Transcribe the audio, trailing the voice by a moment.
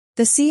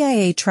The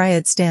CIA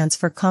Triad stands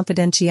for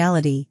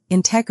confidentiality,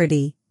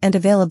 integrity, and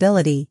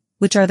availability,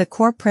 which are the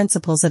core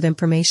principles of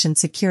information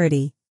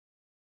security.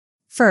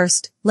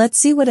 First, let's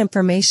see what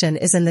information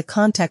is in the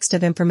context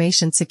of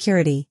information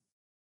security.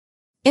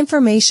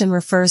 Information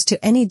refers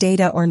to any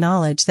data or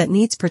knowledge that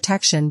needs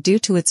protection due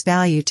to its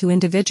value to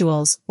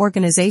individuals,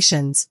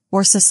 organizations,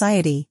 or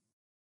society.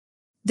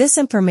 This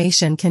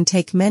information can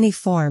take many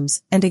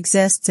forms and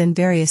exists in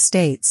various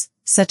states,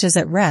 such as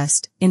at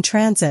rest, in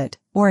transit,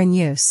 or in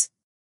use.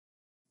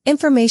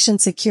 Information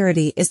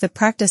security is the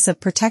practice of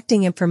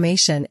protecting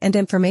information and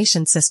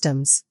information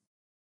systems.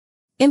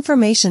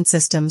 Information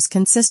systems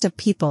consist of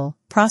people,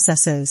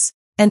 processes,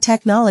 and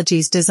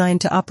technologies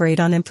designed to operate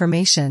on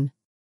information.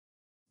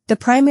 The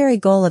primary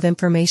goal of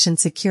information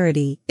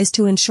security is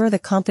to ensure the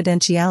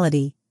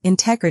confidentiality,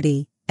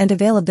 integrity, and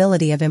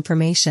availability of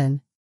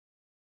information.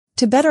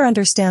 To better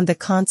understand the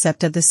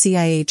concept of the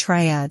CIA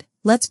Triad,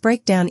 let's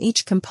break down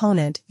each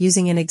component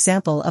using an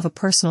example of a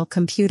personal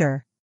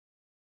computer.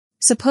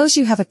 Suppose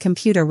you have a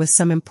computer with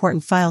some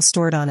important files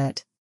stored on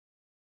it.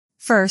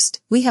 First,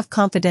 we have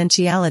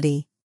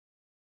confidentiality.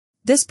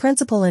 This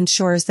principle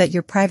ensures that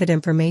your private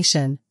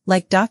information,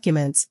 like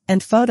documents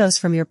and photos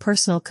from your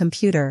personal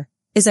computer,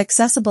 is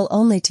accessible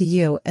only to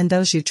you and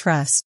those you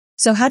trust.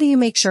 So how do you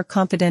make sure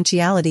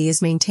confidentiality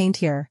is maintained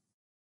here?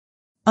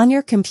 On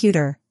your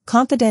computer,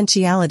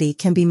 confidentiality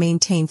can be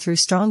maintained through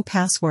strong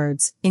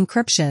passwords,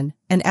 encryption,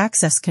 and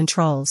access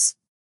controls.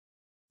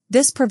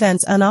 This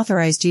prevents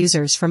unauthorized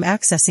users from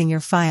accessing your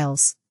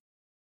files.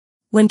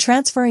 When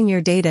transferring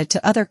your data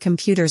to other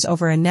computers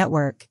over a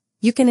network,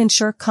 you can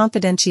ensure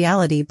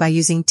confidentiality by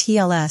using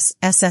TLS,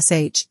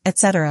 SSH,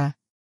 etc.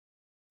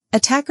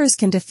 Attackers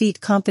can defeat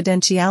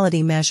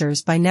confidentiality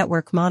measures by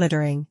network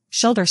monitoring,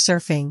 shoulder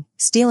surfing,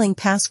 stealing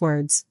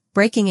passwords,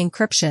 breaking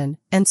encryption,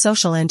 and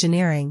social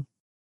engineering.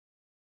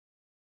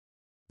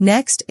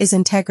 Next is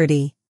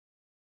integrity.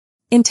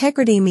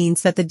 Integrity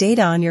means that the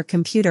data on your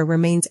computer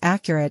remains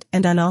accurate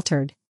and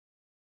unaltered.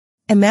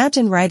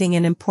 Imagine writing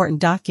an important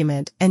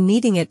document and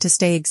needing it to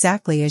stay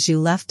exactly as you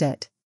left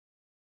it.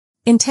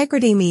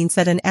 Integrity means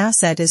that an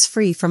asset is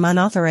free from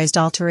unauthorized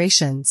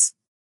alterations.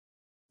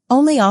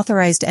 Only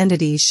authorized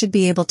entities should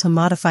be able to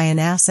modify an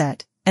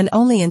asset, and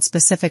only in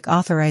specific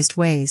authorized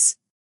ways.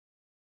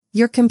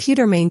 Your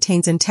computer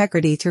maintains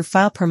integrity through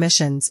file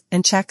permissions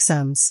and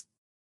checksums.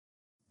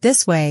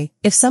 This way,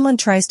 if someone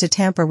tries to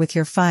tamper with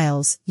your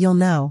files, you'll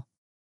know.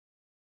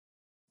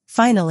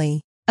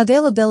 Finally,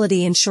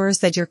 availability ensures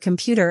that your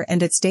computer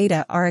and its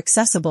data are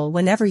accessible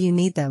whenever you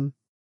need them.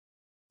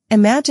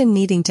 Imagine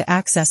needing to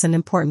access an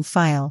important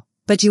file,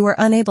 but you are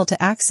unable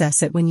to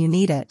access it when you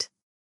need it.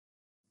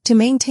 To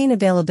maintain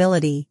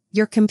availability,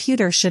 your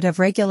computer should have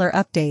regular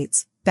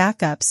updates,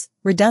 backups,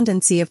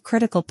 redundancy of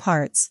critical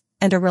parts,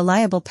 and a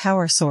reliable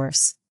power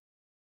source.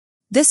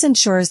 This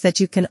ensures that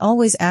you can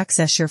always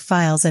access your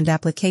files and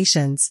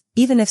applications,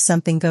 even if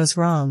something goes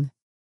wrong.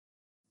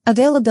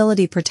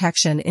 Availability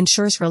protection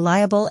ensures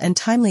reliable and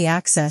timely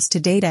access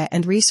to data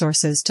and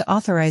resources to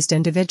authorized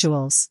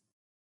individuals.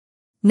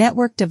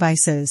 Network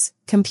devices,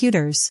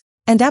 computers,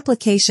 and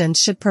applications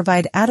should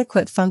provide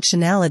adequate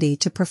functionality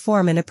to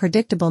perform in a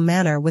predictable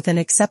manner with an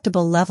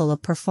acceptable level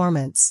of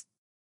performance.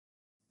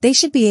 They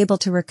should be able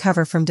to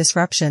recover from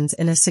disruptions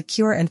in a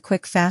secure and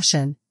quick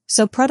fashion,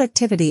 so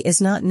productivity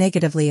is not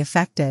negatively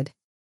affected.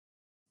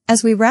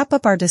 As we wrap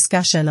up our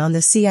discussion on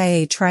the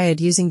CIA Triad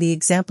using the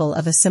example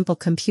of a simple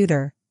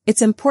computer,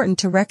 it's important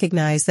to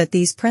recognize that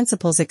these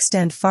principles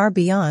extend far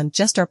beyond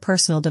just our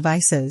personal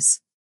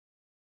devices.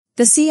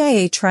 The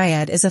CIA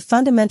Triad is a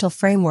fundamental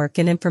framework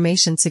in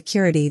information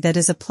security that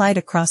is applied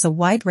across a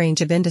wide range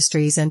of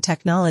industries and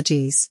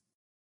technologies.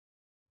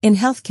 In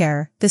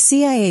healthcare, the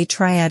CIA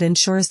Triad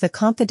ensures the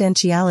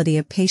confidentiality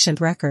of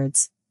patient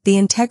records, the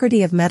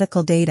integrity of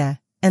medical data,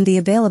 and the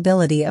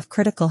availability of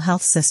critical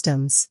health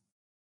systems.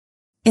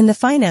 In the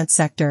finance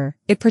sector,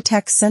 it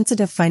protects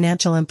sensitive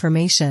financial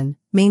information,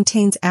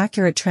 maintains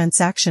accurate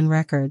transaction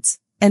records,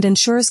 and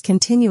ensures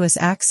continuous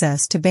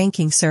access to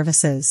banking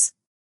services.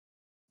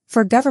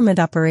 For government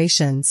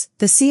operations,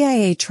 the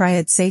CIA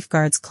Triad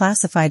safeguards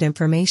classified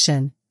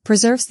information,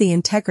 preserves the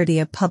integrity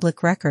of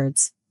public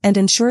records, and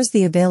ensures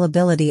the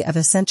availability of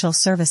essential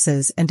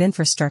services and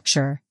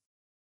infrastructure.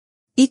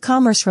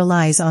 E-commerce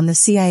relies on the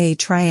CIA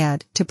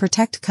Triad to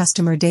protect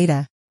customer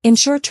data,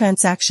 ensure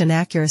transaction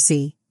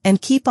accuracy,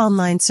 and keep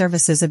online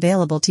services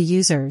available to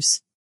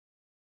users.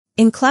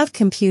 In cloud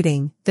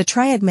computing, the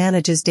Triad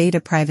manages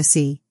data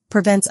privacy,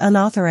 prevents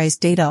unauthorized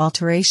data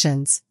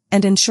alterations,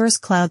 and ensures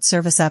cloud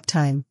service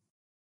uptime.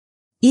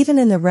 Even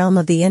in the realm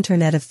of the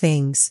Internet of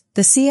Things,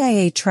 the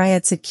CIA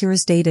Triad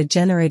secures data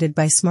generated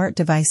by smart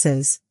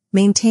devices,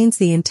 maintains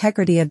the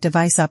integrity of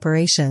device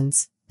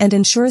operations, and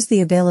ensures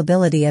the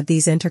availability of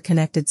these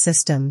interconnected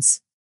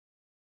systems.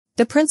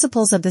 The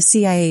principles of the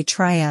CIA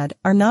Triad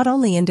are not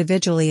only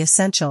individually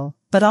essential,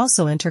 but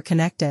also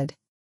interconnected.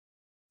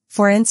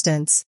 For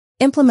instance,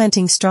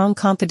 implementing strong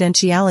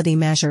confidentiality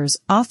measures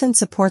often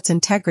supports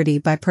integrity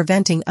by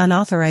preventing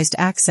unauthorized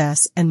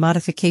access and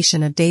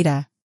modification of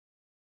data.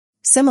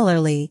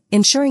 Similarly,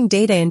 ensuring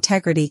data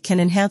integrity can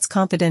enhance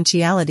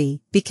confidentiality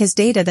because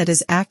data that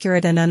is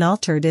accurate and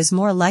unaltered is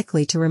more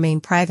likely to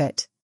remain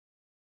private.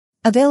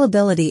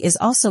 Availability is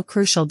also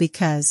crucial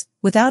because,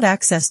 without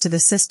access to the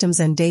systems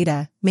and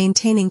data,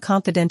 maintaining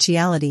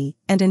confidentiality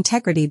and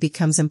integrity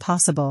becomes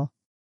impossible.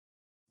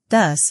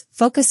 Thus,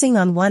 focusing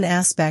on one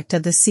aspect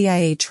of the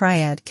CIA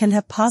Triad can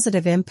have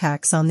positive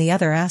impacts on the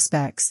other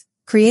aspects,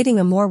 creating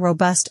a more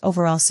robust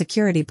overall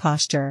security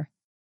posture.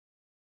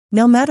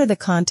 No matter the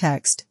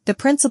context, the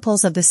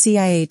principles of the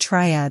CIA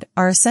Triad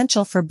are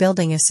essential for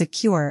building a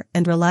secure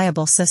and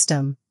reliable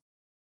system.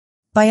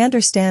 By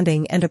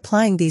understanding and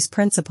applying these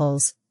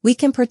principles, we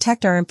can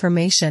protect our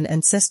information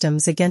and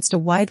systems against a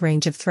wide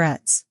range of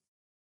threats.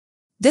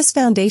 This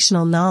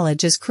foundational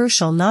knowledge is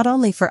crucial not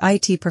only for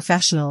IT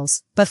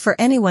professionals, but for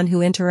anyone who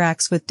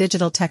interacts with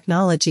digital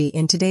technology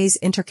in today's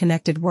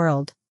interconnected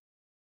world.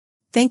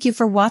 Thank you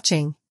for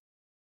watching.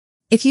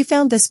 If you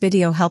found this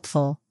video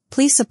helpful,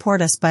 please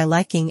support us by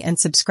liking and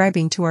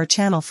subscribing to our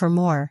channel for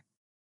more.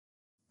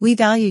 We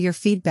value your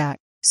feedback,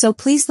 so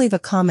please leave a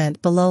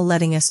comment below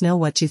letting us know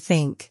what you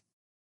think.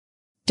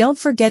 Don't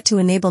forget to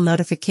enable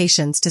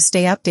notifications to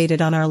stay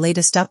updated on our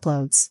latest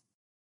uploads.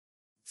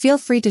 Feel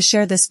free to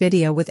share this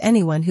video with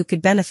anyone who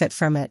could benefit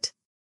from it.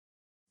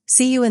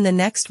 See you in the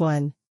next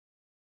one.